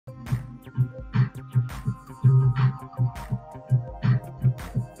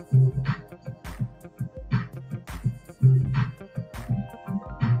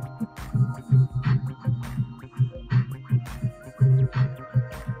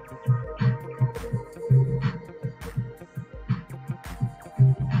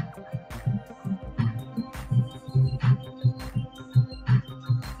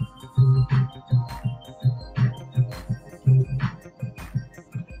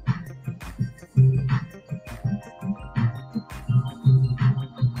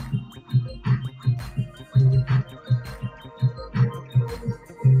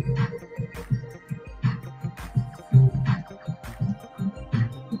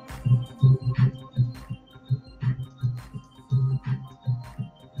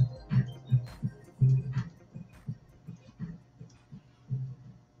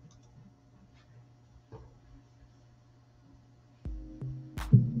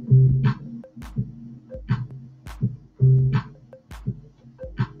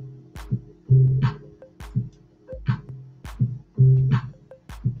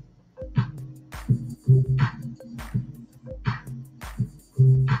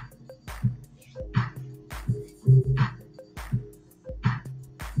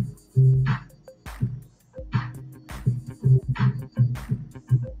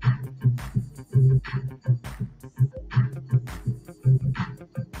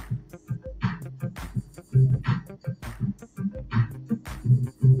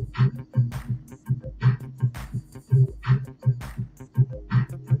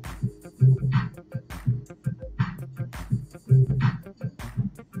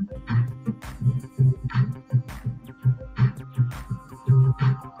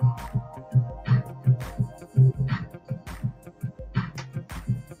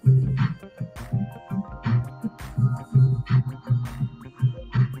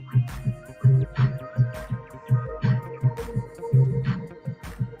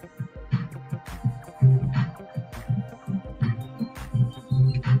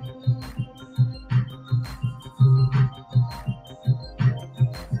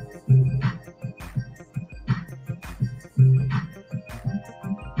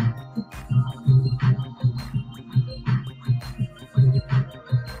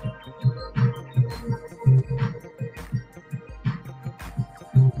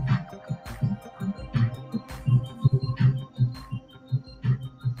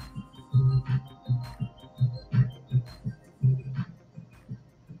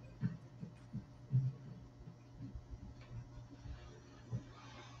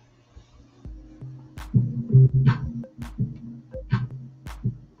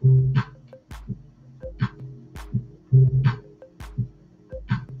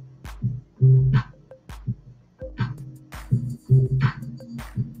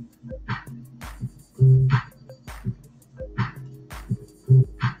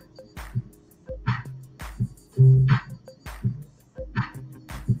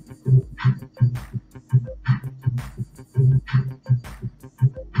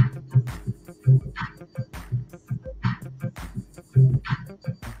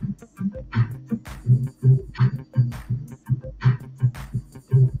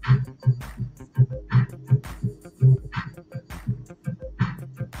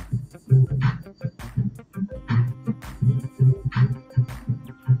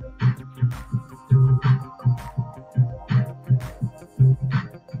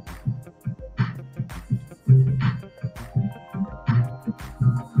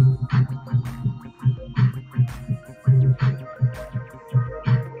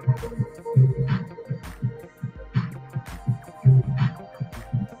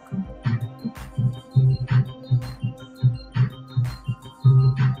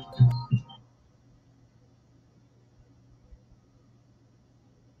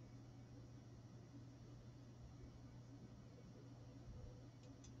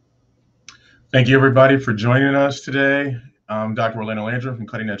Thank you, everybody, for joining us today. I'm Dr. Orlando Landrum from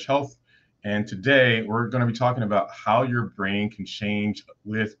Cutting Edge Health, and today we're going to be talking about how your brain can change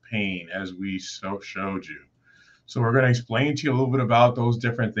with pain, as we showed you. So we're going to explain to you a little bit about those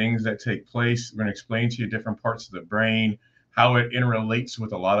different things that take place. We're going to explain to you different parts of the brain, how it interrelates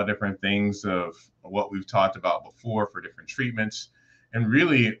with a lot of different things of what we've talked about before for different treatments. And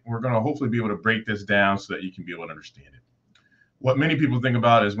really, we're going to hopefully be able to break this down so that you can be able to understand it. What many people think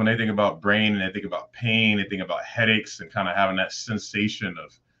about is when they think about brain and they think about pain, they think about headaches and kind of having that sensation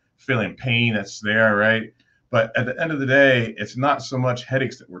of feeling pain that's there, right? But at the end of the day, it's not so much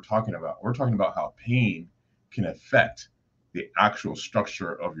headaches that we're talking about. We're talking about how pain can affect the actual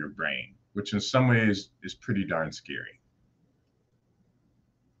structure of your brain, which in some ways is pretty darn scary.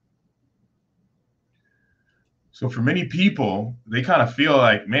 So for many people, they kind of feel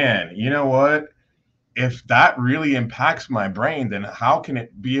like, man, you know what? If that really impacts my brain, then how can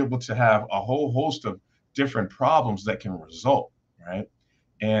it be able to have a whole host of different problems that can result, right?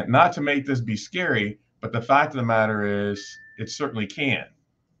 And not to make this be scary, but the fact of the matter is it certainly can.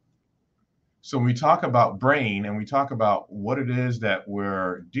 So when we talk about brain and we talk about what it is that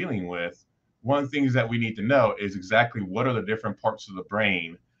we're dealing with, one of the things that we need to know is exactly what are the different parts of the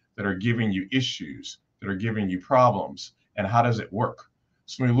brain that are giving you issues, that are giving you problems, and how does it work?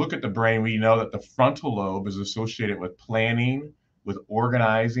 So when we look at the brain, we know that the frontal lobe is associated with planning, with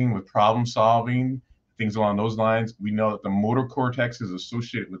organizing, with problem solving, things along those lines. We know that the motor cortex is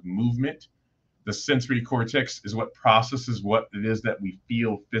associated with movement. The sensory cortex is what processes what it is that we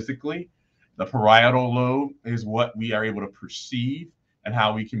feel physically. The parietal lobe is what we are able to perceive and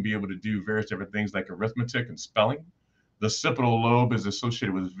how we can be able to do various different things like arithmetic and spelling. The occipital lobe is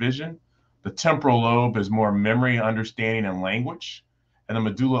associated with vision. The temporal lobe is more memory, understanding, and language. And the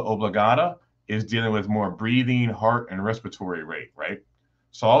medulla oblongata is dealing with more breathing, heart, and respiratory rate, right?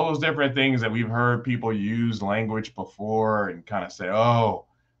 So all those different things that we've heard people use language before and kind of say, oh,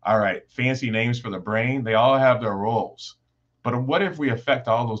 all right, fancy names for the brain, they all have their roles. But what if we affect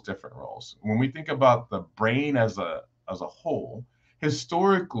all those different roles? When we think about the brain as a whole,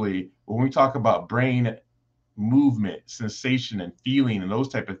 historically, when we talk about brain movement, sensation, and feeling, and those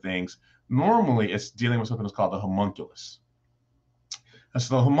type of things, normally it's dealing with something that's called the homunculus. And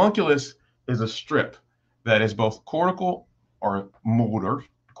so the homunculus is a strip that is both cortical or motor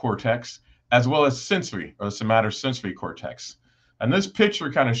cortex, as well as sensory or the somatosensory cortex. And this picture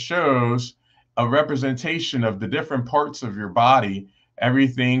kind of shows a representation of the different parts of your body,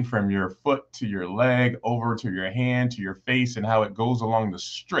 everything from your foot to your leg, over to your hand, to your face, and how it goes along the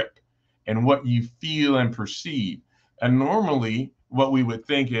strip and what you feel and perceive. And normally what we would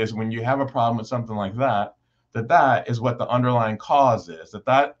think is when you have a problem with something like that, that is what the underlying cause is,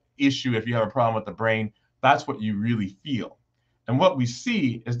 that issue, if you have a problem with the brain, that's what you really feel. And what we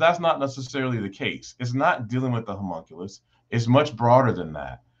see is that's not necessarily the case. It's not dealing with the homunculus. It's much broader than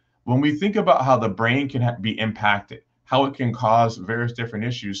that. When we think about how the brain can be impacted, how it can cause various different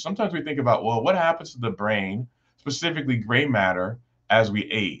issues, sometimes we think about, well, what happens to the brain, specifically gray matter, as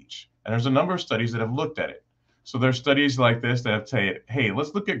we age? And there's a number of studies that have looked at it. So there's studies like this that say, hey,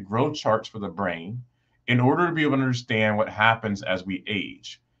 let's look at growth charts for the brain in order to be able to understand what happens as we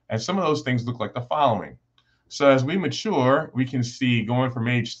age. And some of those things look like the following. So as we mature, we can see going from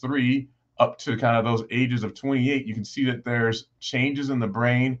age 3 up to kind of those ages of 28, you can see that there's changes in the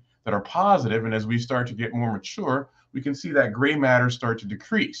brain that are positive. And as we start to get more mature, we can see that gray matter start to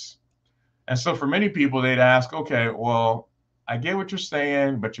decrease. And so for many people, they'd ask, okay, well, I get what you're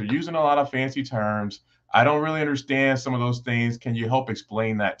saying, but you're using a lot of fancy terms. I don't really understand some of those things. Can you help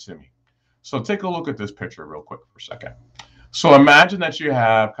explain that to me? So take a look at this picture real quick for a second. So imagine that you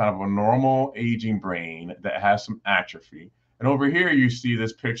have kind of a normal aging brain that has some atrophy. And over here, you see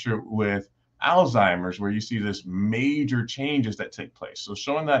this picture with Alzheimer's, where you see this major changes that take place. So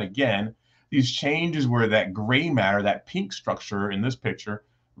showing that again, these changes where that gray matter, that pink structure in this picture,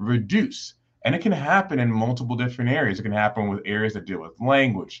 reduce. And it can happen in multiple different areas. It can happen with areas that deal with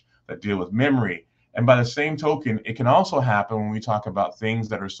language, that deal with memory. And by the same token, it can also happen when we talk about things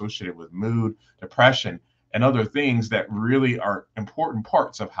that are associated with mood, depression, and other things that really are important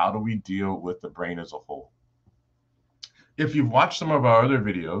parts of how do we deal with the brain as a whole. If you've watched some of our other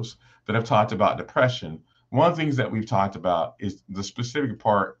videos that have talked about depression, one of the things that we've talked about is the specific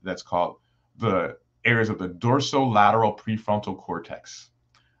part that's called the areas of the dorsolateral prefrontal cortex.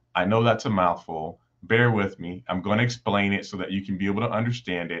 I know that's a mouthful. Bear with me. I'm going to explain it so that you can be able to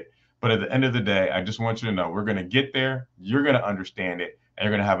understand it. But at the end of the day, I just want you to know we're going to get there. You're going to understand it and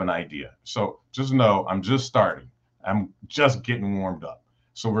you're going to have an idea. So just know I'm just starting. I'm just getting warmed up.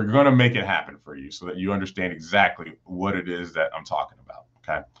 So we're going to make it happen for you so that you understand exactly what it is that I'm talking about.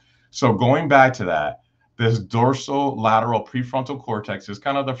 Okay. So going back to that, this dorsolateral prefrontal cortex is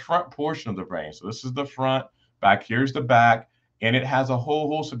kind of the front portion of the brain. So this is the front, back here's the back, and it has a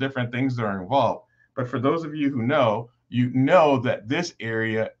whole host of different things that are involved. But for those of you who know, you know that this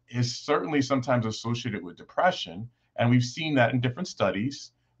area is certainly sometimes associated with depression. And we've seen that in different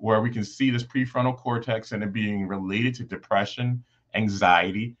studies where we can see this prefrontal cortex and it being related to depression,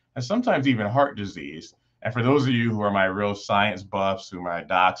 anxiety, and sometimes even heart disease. And for those of you who are my real science buffs, who are my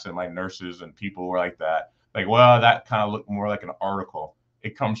docs and my nurses and people who are like that, like, well, that kind of looked more like an article.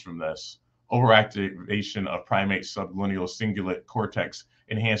 It comes from this. Overactivation of primate subgluteal cingulate cortex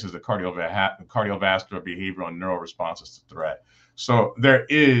enhances the cardiovascular, behavioral, and neural responses to threat. So there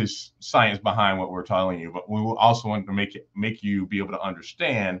is science behind what we're telling you, but we will also want to make you be able to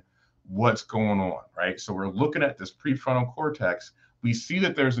understand what's going on, right? So we're looking at this prefrontal cortex. We see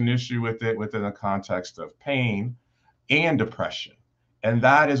that there's an issue with it within the context of pain and depression, and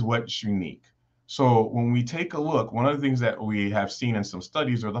that is what's unique. So when we take a look, one of the things that we have seen in some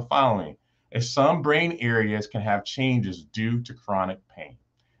studies are the following: is some brain areas can have changes due to chronic pain.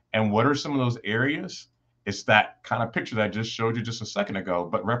 And what are some of those areas? It's that kind of picture that I just showed you just a second ago,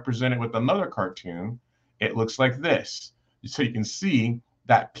 but represented with another cartoon. It looks like this. So you can see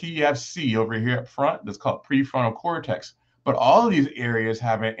that PFC over here up front, that's called prefrontal cortex. But all of these areas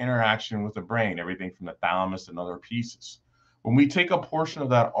have an interaction with the brain, everything from the thalamus and other pieces. When we take a portion of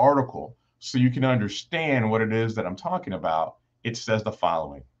that article so you can understand what it is that I'm talking about, it says the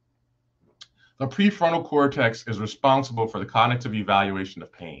following. The prefrontal cortex is responsible for the cognitive evaluation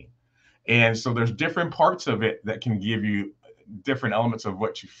of pain. And so there's different parts of it that can give you different elements of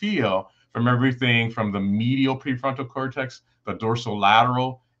what you feel, from everything from the medial prefrontal cortex, the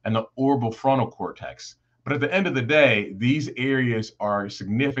dorsolateral, and the orbital frontal cortex. But at the end of the day, these areas are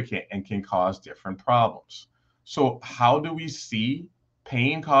significant and can cause different problems. So how do we see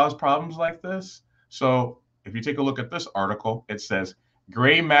pain cause problems like this? So if you take a look at this article, it says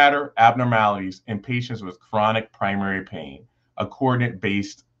gray matter abnormalities in patients with chronic primary pain, a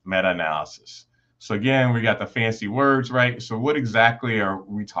coordinate-based meta-analysis. So again, we got the fancy words, right? So what exactly are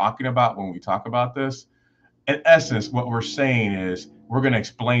we talking about when we talk about this? In essence, what we're saying is we're going to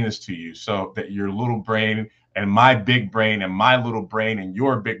explain this to you so that your little brain and my big brain and my little brain and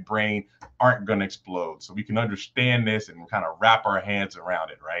your big brain aren't going to explode. So we can understand this and kind of wrap our hands around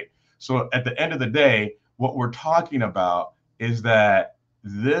it, right? So at the end of the day, what we're talking about is that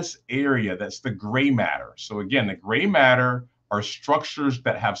this area, that's the gray matter. So again, the gray matter are structures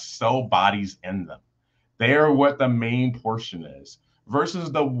that have cell bodies in them. They are what the main portion is,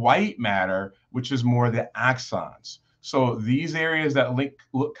 versus the white matter, which is more the axons. So these areas that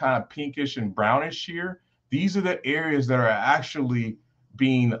look kind of pinkish and brownish here, these are the areas that are actually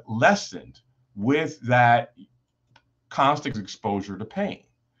being lessened with that constant exposure to pain.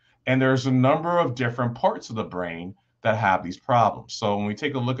 And there's a number of different parts of the brain that have these problems. So when we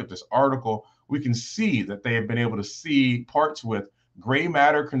take a look at this article, we can see that they have been able to see parts with gray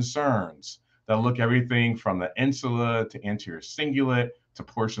matter concerns that look everything from the insula to anterior cingulate to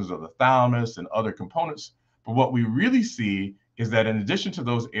portions of the thalamus and other components. But what we really see is that in addition to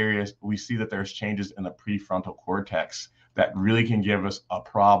those areas, we see that there's changes in the prefrontal cortex that really can give us a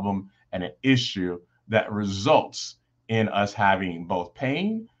problem and an issue that results in us having both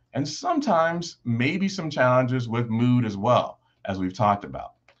pain and sometimes maybe some challenges with mood as well, as we've talked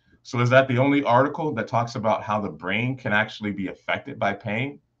about. So is that the only article that talks about how the brain can actually be affected by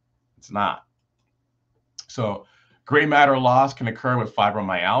pain? It's not. So gray matter loss can occur with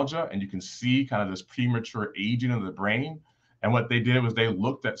fibromyalgia, and you can see kind of this premature aging of the brain. And what they did was they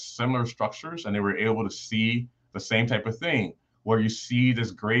looked at similar structures and they were able to see the same type of thing where you see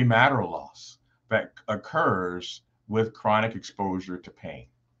this gray matter loss that occurs with chronic exposure to pain.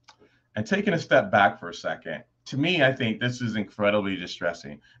 And taking a step back for a second, to me, I think this is incredibly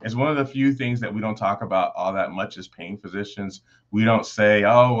distressing. It's one of the few things that we don't talk about all that much as pain physicians. We don't say,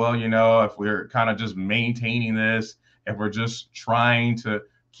 oh, well, if we're kind of just maintaining this, if we're just trying to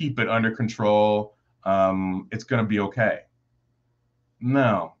keep it under control, it's going to be okay.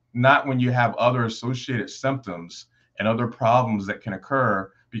 No, not when you have other associated symptoms and other problems that can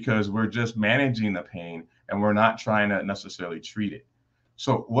occur because we're just managing the pain and we're not trying to necessarily treat it.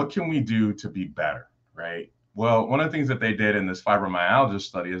 So what can we do to be better, right? Well, one of the things that they did in this fibromyalgia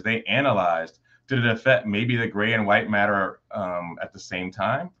study is they analyzed, did it affect maybe the gray and white matter at the same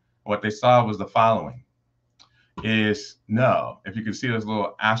time? What they saw was the following, is no. If you can see this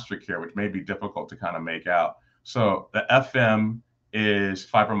little asterisk here, which may be difficult to kind of make out. So the FM is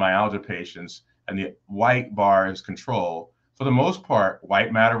fibromyalgia patients and the white bar is control. For the most part,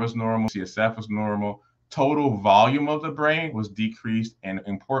 white matter was normal, CSF was normal, total volume of the brain was decreased, and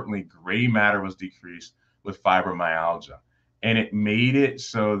importantly, gray matter was decreased with fibromyalgia. And it made it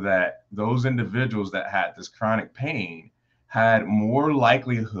so that those individuals that had this chronic pain had more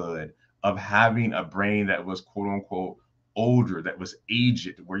likelihood of having a brain that was quote unquote older, that was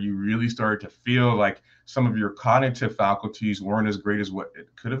aged, where you really started to feel like some of your cognitive faculties weren't as great as what it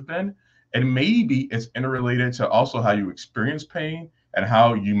could have been. And maybe it's interrelated to also how you experience pain and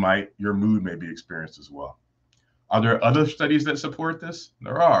how your mood may be experienced as well. Are there other studies that support this?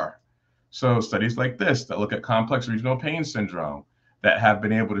 There are. So studies like this that look at complex regional pain syndrome that have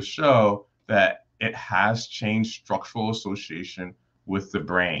been able to show that it has changed structural association with the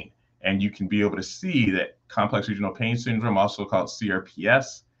brain. And you can be able to see that complex regional pain syndrome, also called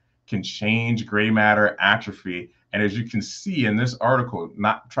CRPS, can change gray matter atrophy. And as you can see in this article,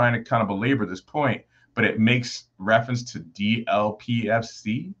 not trying to kind of belabor this point, but it makes reference to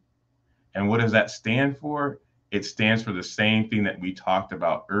DLPFC. And what does that stand for? It stands for the same thing that we talked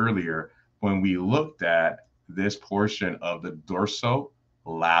about earlier when we looked at this portion of the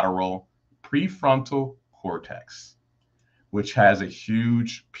dorsolateral prefrontal cortex, which has a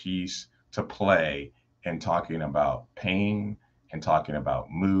huge piece to play in talking about pain and talking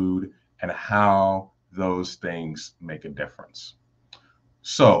about mood and how those things make a difference.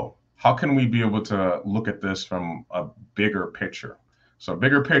 So how can we be able to look at this from a bigger picture? So a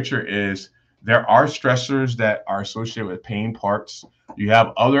bigger picture is there are stressors that are associated with pain parts. You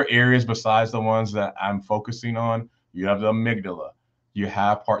have other areas besides the ones that I'm focusing on. You have the amygdala. You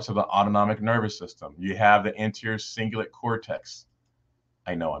have parts of the autonomic nervous system. You have the anterior cingulate cortex.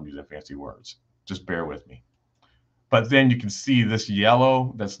 I know I'm using fancy words. Just bear with me. But then you can see this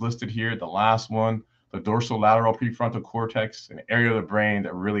yellow that's listed here, the last one, the dorsolateral prefrontal cortex, an area of the brain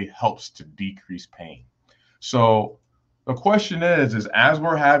that really helps to decrease pain. So the question is as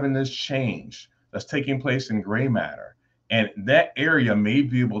we're having this change that's taking place in gray matter, and that area may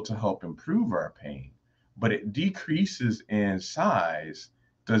be able to help improve our pain, but it decreases in size,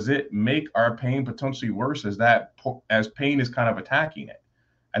 does it make our pain potentially worse as pain is kind of attacking it?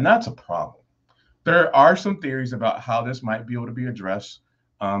 And that's a problem. There are some theories about how this might be able to be addressed.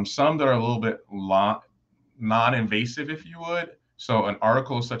 Some that are a little bit non-invasive, if you would. So an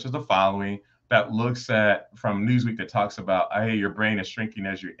article such as the following that looks at from Newsweek that talks about, hey, your brain is shrinking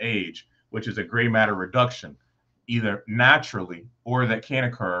as you age, which is a gray matter reduction, either naturally or that can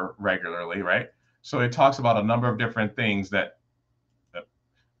occur regularly, right? So it talks about a number of different things that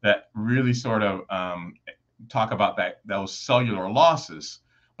really sort of talk about those cellular losses.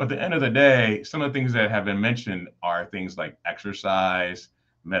 But at the end of the day, some of the things that have been mentioned are things like exercise,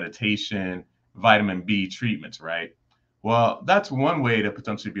 meditation, vitamin B treatments, right? Well, that's one way to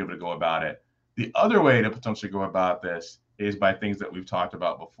potentially be able to go about it. The other way to potentially go about this is by things that we've talked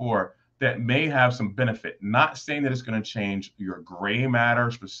about before that may have some benefit. Not saying that it's going to change your gray matter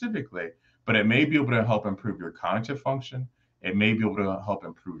specifically, but it may be able to help improve your cognitive function. It may be able to help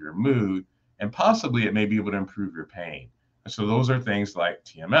improve your mood, and possibly it may be able to improve your pain. And so those are things like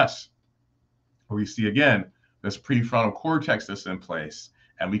TMS, where we see again this prefrontal cortex that's in place,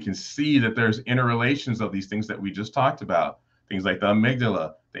 And we can see that there's interrelations of these things that we just talked about, things like the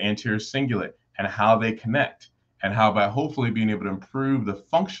amygdala, the anterior cingulate, and how they connect, and how by hopefully being able to improve the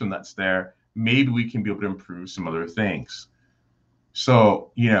function that's there, maybe we can be able to improve some other things.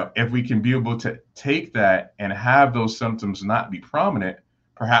 So, if we can be able to take that and have those symptoms not be prominent,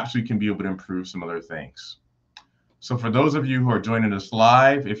 perhaps we can be able to improve some other things. So for those of you who are joining us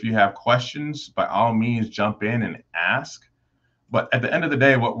live, if you have questions, by all means, jump in and ask. But at the end of the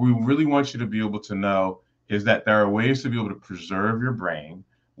day, what we really want you to be able to know is that there are ways to be able to preserve your brain,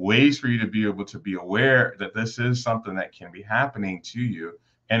 ways for you to be able to be aware that this is something that can be happening to you.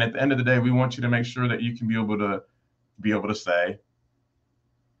 And at the end of the day, we want you to make sure that you can be able to say,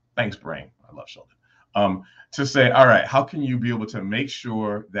 thanks, brain. I love Sheldon. To say, all right, how can you be able to make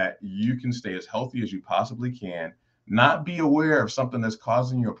sure that you can stay as healthy as you possibly can, not be aware of something that's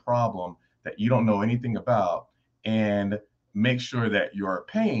causing you a problem that you don't know anything about, and make sure that your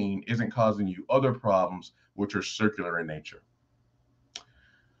pain isn't causing you other problems which are circular in nature.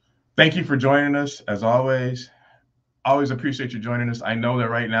 Thank you for joining us. As always appreciate you joining us. I know that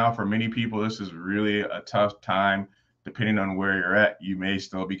right now for many people, this is really a tough time. Depending on where you're at, you may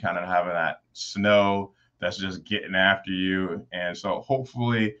still be kind of having that snow that's just getting after you. And so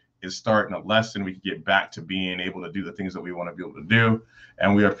hopefully it's starting a lesson. We can get back to being able to do the things that we want to be able to do.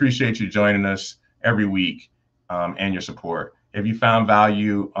 And we appreciate you joining us every week and your support. If you found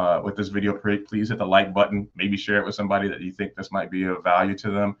value with this video, please hit the like button. Maybe share it with somebody that you think this might be of value to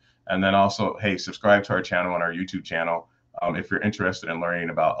them. And then also, hey, subscribe to our channel on our YouTube channel if you're interested in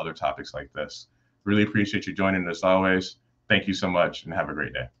learning about other topics like this. Really appreciate you joining us always. Thank you so much and have a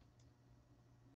great day.